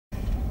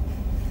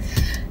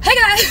Hey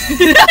guys!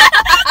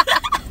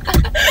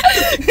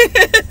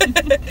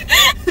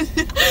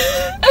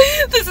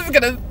 This is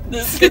gonna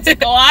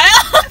take a while.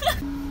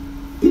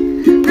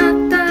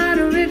 Not that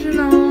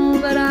original,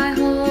 but I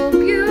hope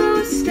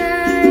you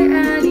stay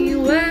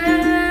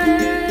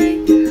anyway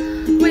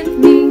with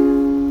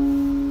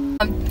me.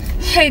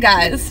 Hey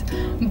guys,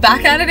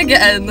 back at it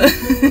again.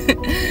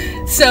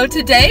 So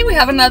today we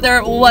have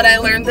another What I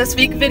Learned This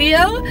Week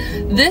video.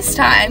 This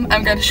time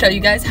I'm going to show you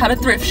guys how to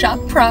thrift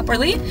shop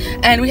properly,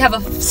 and we have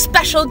a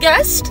special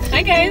guest.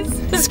 Hi guys.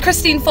 This is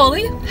Christine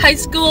Foley, high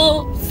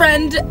school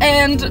friend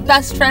and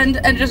best friend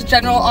and just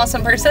general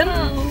awesome person.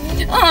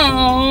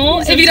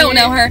 Oh, if you don't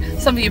know her,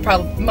 some of you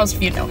most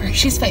of you know her.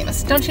 She's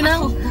famous, don't you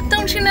know?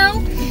 Don't you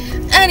know?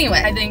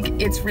 Anyway, I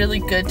think it's really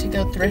good to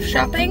go thrift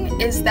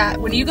shopping is that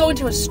when you go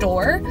into a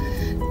store,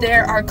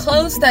 there are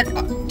clothes that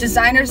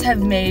designers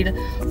have made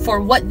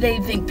for what they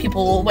think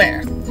people will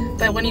wear.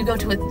 But when you go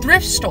to a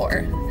thrift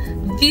store,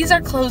 these are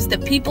clothes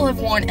that people have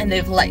worn and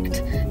they've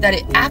liked. That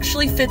it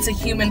actually fits a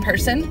human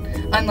person,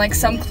 unlike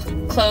some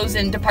clothes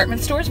in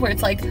department stores where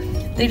it's like,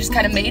 they just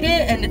kind of made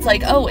it and it's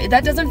like, oh,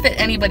 that doesn't fit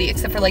anybody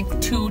except for like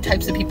 2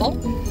 types of people.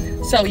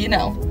 So, you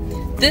know,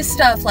 this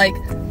stuff, like,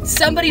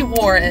 somebody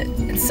wore it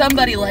and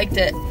somebody liked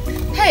it.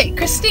 Hey,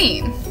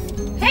 Christine.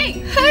 Hey.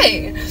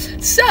 Hey.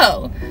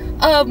 So,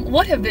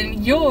 what have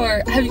been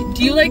your,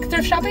 do you like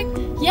thrift shopping?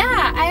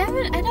 Yeah, I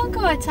don't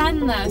go a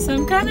ton though, so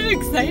I'm kind of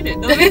excited.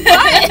 It'll be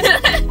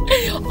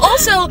fun.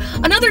 Also,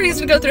 another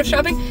reason to go thrift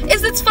shopping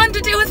is it's fun to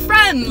do with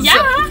friends.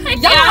 Yeah.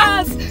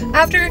 Yes.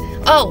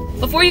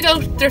 Before you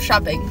go thrift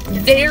shopping,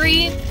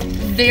 very,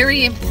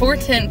 very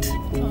important,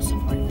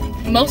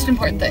 most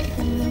important thing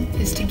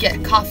is to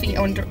get coffee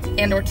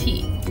and or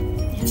tea.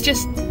 It's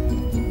just,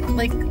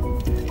 like,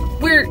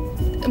 we're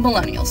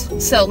millennials,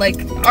 so,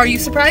 like, are you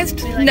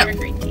surprised? No. Our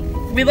green tea.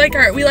 We like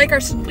our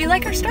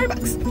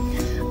Starbucks.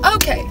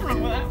 Okay,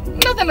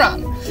 nothing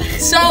wrong.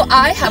 So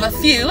I have a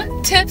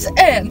few tips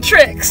and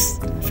tricks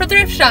for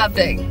thrift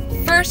shopping.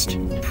 First,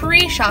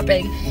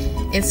 pre-shopping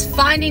is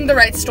finding the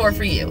right store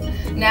for you.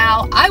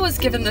 Now, I was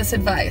given this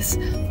advice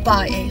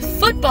by a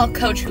football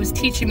coach who was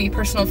teaching me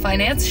personal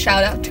finance.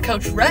 Shout out to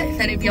Coach Rhett, if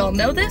any of y'all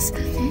know this.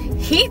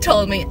 He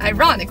told me,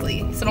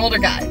 ironically, he's an older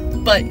guy,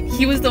 but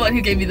he was the one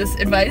who gave me this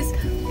advice.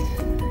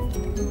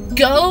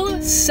 Go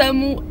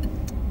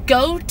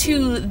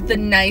to the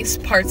nice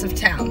parts of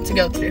town to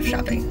go thrift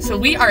shopping. So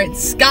we are in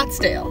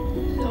Scottsdale.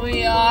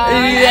 We are.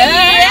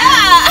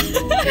 Yeah.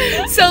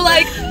 So,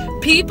 like,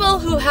 people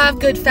who have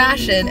good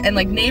fashion and,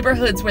 like,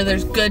 neighborhoods where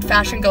there's good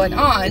fashion going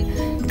on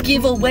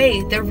give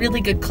away their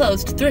really good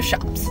clothes to thrift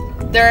shops.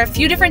 There are a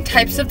few different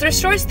types of thrift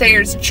stores.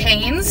 There's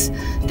chains,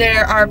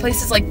 there are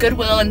places like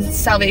Goodwill and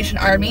Salvation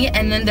Army,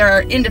 and then there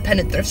are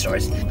independent thrift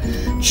stores.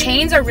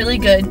 Chains are really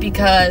good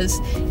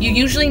because you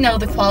usually know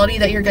the quality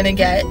that you're gonna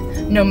get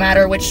no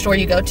matter which store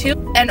you go to,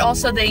 and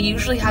also they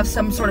usually have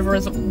some sort of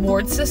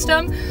reward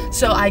system,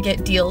 so I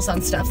get deals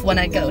on stuff when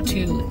I go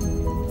to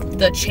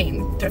the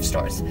chain thrift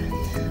stores.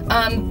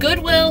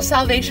 Goodwill,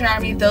 Salvation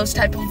Army, those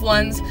type of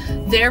ones,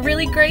 they're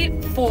really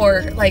great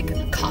for,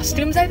 like,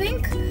 costumes, I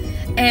think,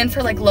 and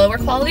for, like, lower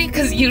quality,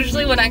 because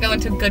usually when I go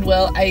into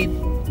Goodwill, I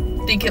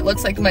think it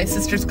looks like my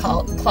sister's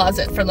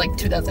closet from, like,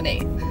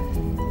 2008.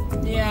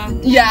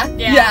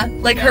 Yeah.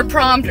 Like,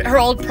 her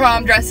old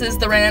prom dresses,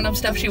 the random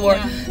stuff she wore.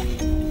 Yeah.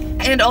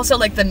 And also,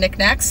 like, the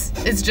knickknacks.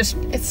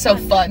 It's so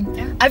fun.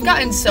 Yeah. I've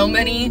gotten so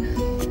many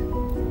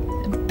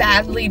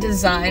badly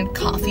designed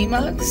coffee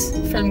mugs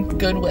from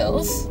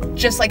Goodwill's,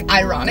 just, like,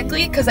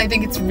 ironically, because I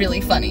think it's really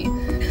funny.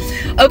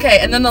 Okay,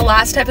 and then the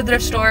last type of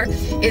thrift store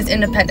is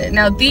independent.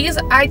 Now, these,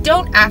 I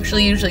don't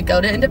actually usually go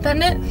to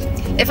independent.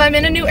 If I'm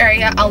in a new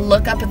area, I'll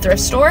look up a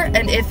thrift store,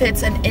 and if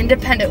it's an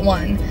independent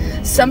one,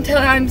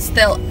 sometimes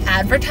they'll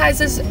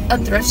advertise as a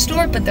thrift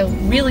store, but they'll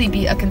really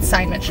be a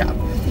consignment shop.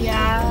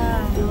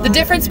 Yeah. The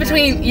difference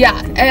between,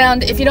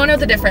 and if you don't know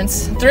the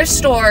difference, thrift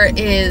store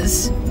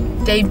is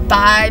they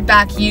buy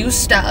back used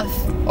stuff,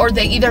 or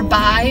they either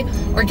buy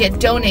or get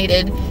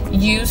donated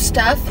used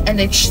stuff and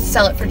they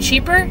sell it for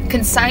cheaper.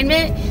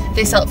 Consignment,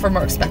 they sell it for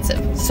more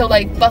expensive. So,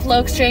 like, Buffalo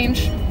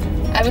Exchange,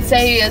 I would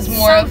say is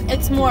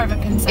it's more of a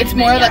consignment. It's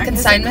more of a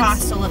consignment. It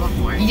costs a little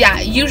more. Yeah,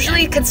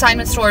 usually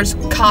consignment stores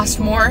cost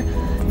more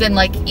than,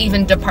 like,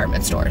 even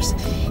department stores.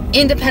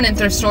 Independent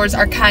thrift stores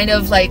are kind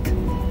of like,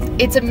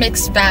 it's a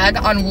mixed bag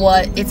on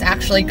what it's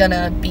actually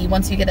gonna be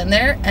once you get in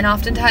there, and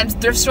oftentimes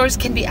thrift stores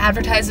can be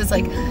advertised as,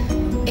 like,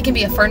 it can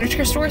be a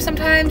furniture store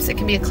sometimes, it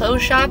can be a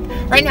clothes shop.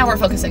 Right now we're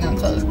focusing on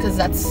clothes because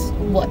that's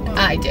what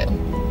I do.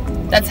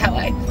 That's how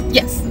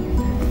yes.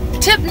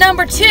 Tip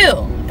number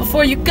 2,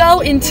 before you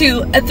go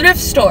into a thrift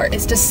store,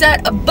 is to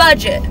set a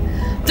budget.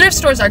 Thrift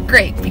stores are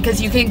great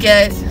because you can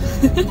get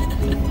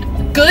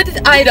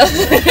good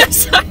items.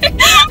 Sorry.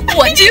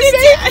 What'd you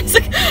say? I was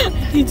like, I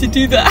need to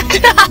do that.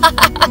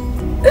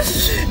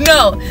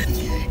 No,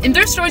 in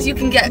thrift stores you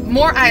can get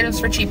more items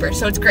for cheaper,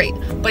 so it's great,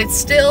 but it's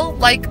still,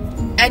 like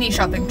any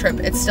shopping trip,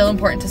 it's still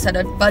important to set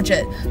a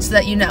budget so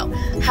that you know.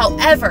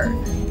 However,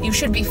 you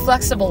should be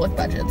flexible with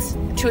budgets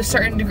to a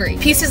certain degree.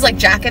 Pieces like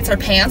jackets or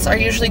pants are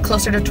usually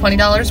closer to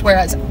 $20,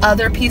 whereas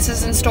other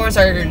pieces in stores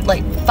are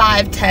like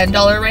 $5,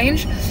 $10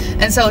 range.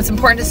 And so it's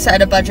important to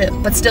set a budget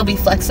but still be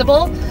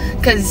flexible,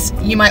 because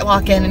you might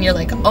walk in and you're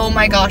like, oh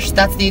my gosh,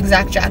 that's the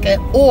exact jacket,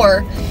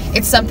 or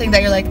it's something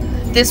that you're like,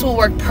 this will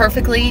work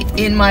perfectly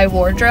in my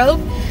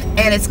wardrobe,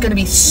 and it's gonna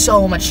be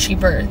so much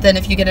cheaper than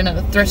if you get it at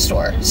a thrift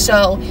store.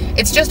 So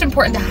it's just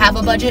important to have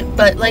a budget,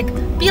 but like,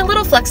 be a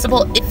little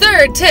flexible.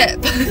 Third tip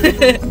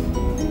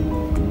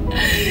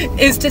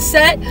is to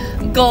set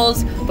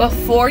goals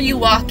before you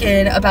walk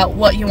in about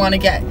what you want to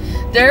get.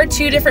 There are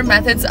two different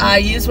methods I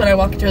use when I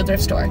walk into a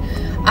thrift store.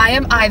 I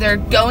am either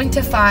going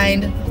to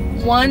find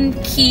one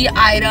key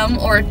item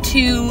or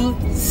two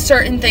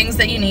certain things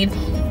that you need,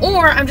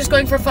 or I'm just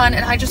going for fun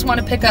and I just want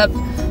to pick up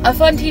a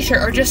fun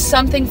t-shirt or just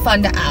something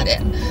fun to add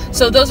in.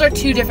 So those are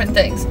two different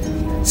things.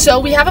 So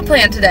we have a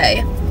plan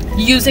today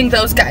using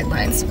those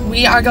guidelines.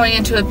 We are going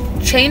into a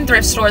chain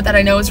thrift store that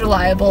I know is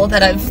reliable,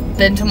 that I've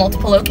been to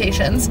multiple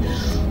locations.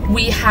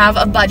 We have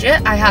a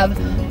budget. I have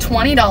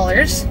 $20,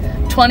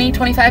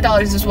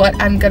 $25 is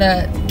what I'm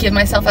gonna give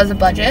myself as a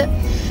budget.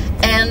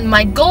 And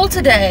my goal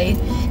today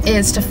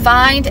is to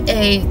find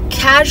a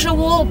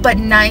casual but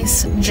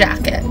nice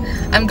jacket.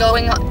 I'm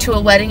going to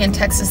a wedding in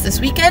Texas this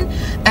weekend,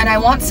 and I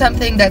want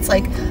something that's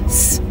like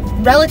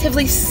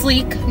relatively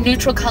sleek,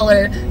 neutral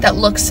color that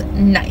looks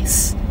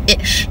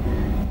nice-ish.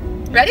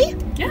 Ready?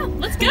 Yeah,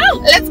 let's go!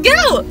 Let's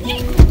go!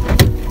 Yay.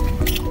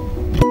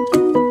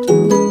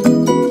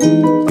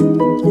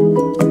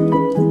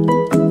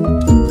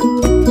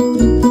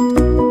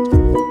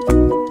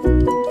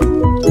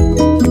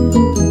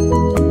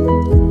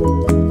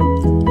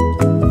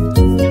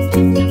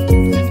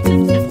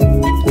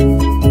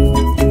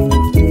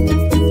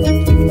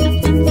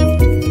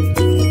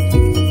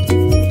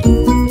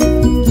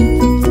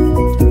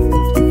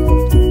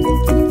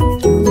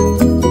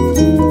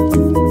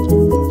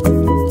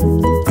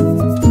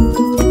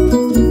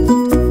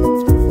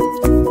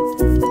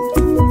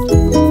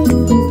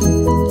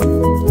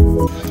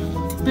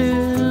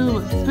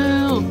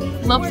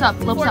 Lopes up,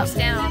 lopes Forks up.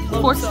 down.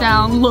 Forks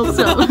down, lopes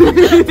up.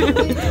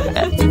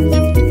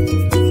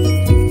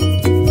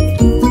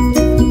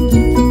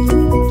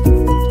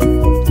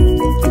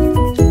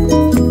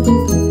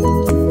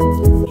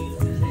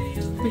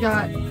 We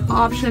got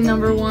option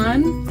number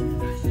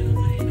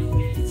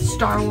 1.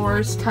 Star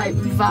Wars type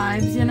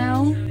vibes, you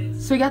know?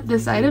 So we got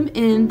this item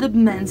in the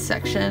men's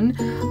section.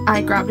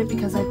 I grabbed it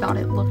because I thought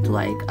it looked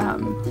like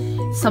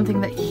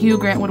something that Hugh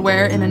Grant would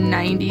wear in a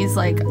 90s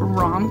like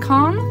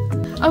rom-com.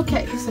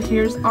 Okay, so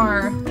here's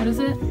our, what is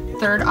it?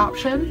 Third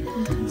option.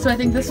 So I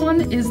think this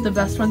one is the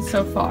best one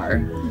so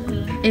far.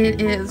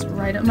 It is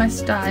right up my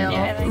style,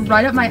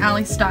 right up my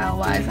alley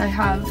style-wise. I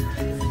have,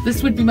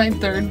 this would be my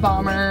third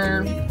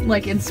bomber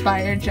like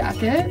inspired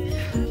jacket.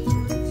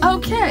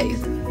 Okay,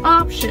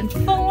 option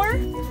 4.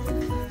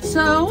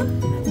 So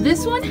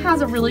this one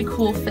has a really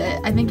cool fit.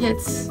 I think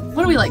it's,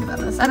 what do we like about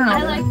this? I don't know.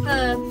 I like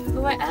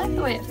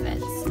the way it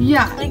fits.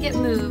 Yeah. Like it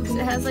moves.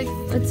 It has like,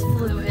 it's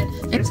fluid.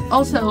 It's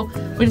also,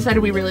 we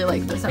decided we really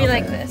like this outfit. We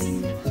like this.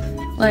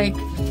 Like,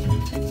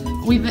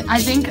 I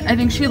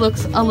think she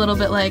looks a little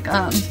bit like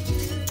a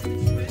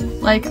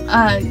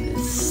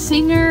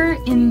singer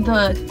in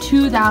the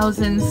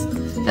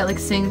 2000s that like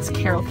sings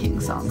Carole King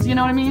songs. You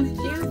know what I mean?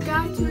 You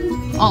got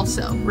me.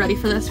 Also, ready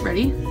for this?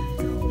 Ready?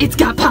 It's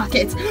got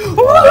pockets.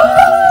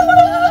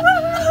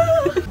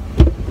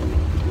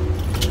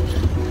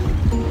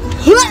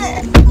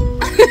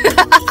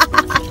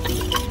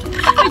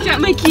 I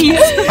got my keys.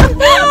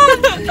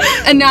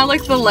 And now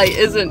like the light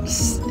isn't,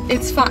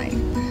 it's fine.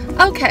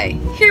 Okay,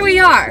 here we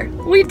are.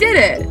 We did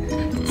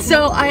it.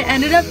 So I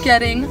ended up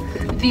getting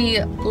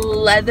the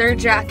leather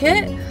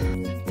jacket.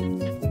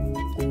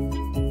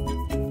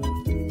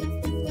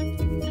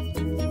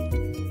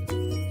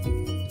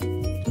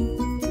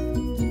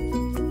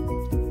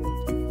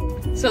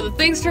 So the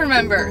things to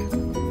remember: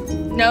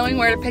 knowing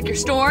where to pick your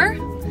store,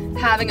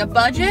 having a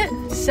budget,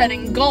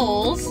 setting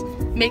goals,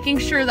 making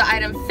sure the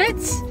item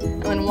fits,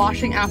 and then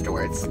washing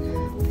afterwards.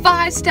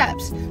 5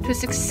 steps to a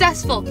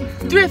successful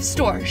thrift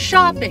store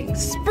shopping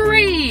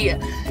spree.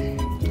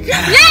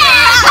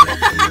 Yeah!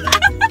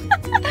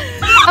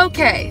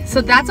 Okay,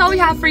 so that's all we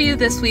have for you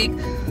this week.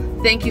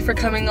 Thank you for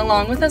coming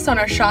along with us on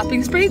our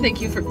shopping spree. Thank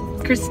you for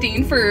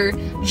Christine for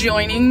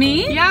joining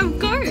me. Yeah, of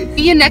course.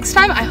 See you next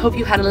time. I hope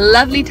you had a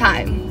lovely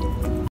time.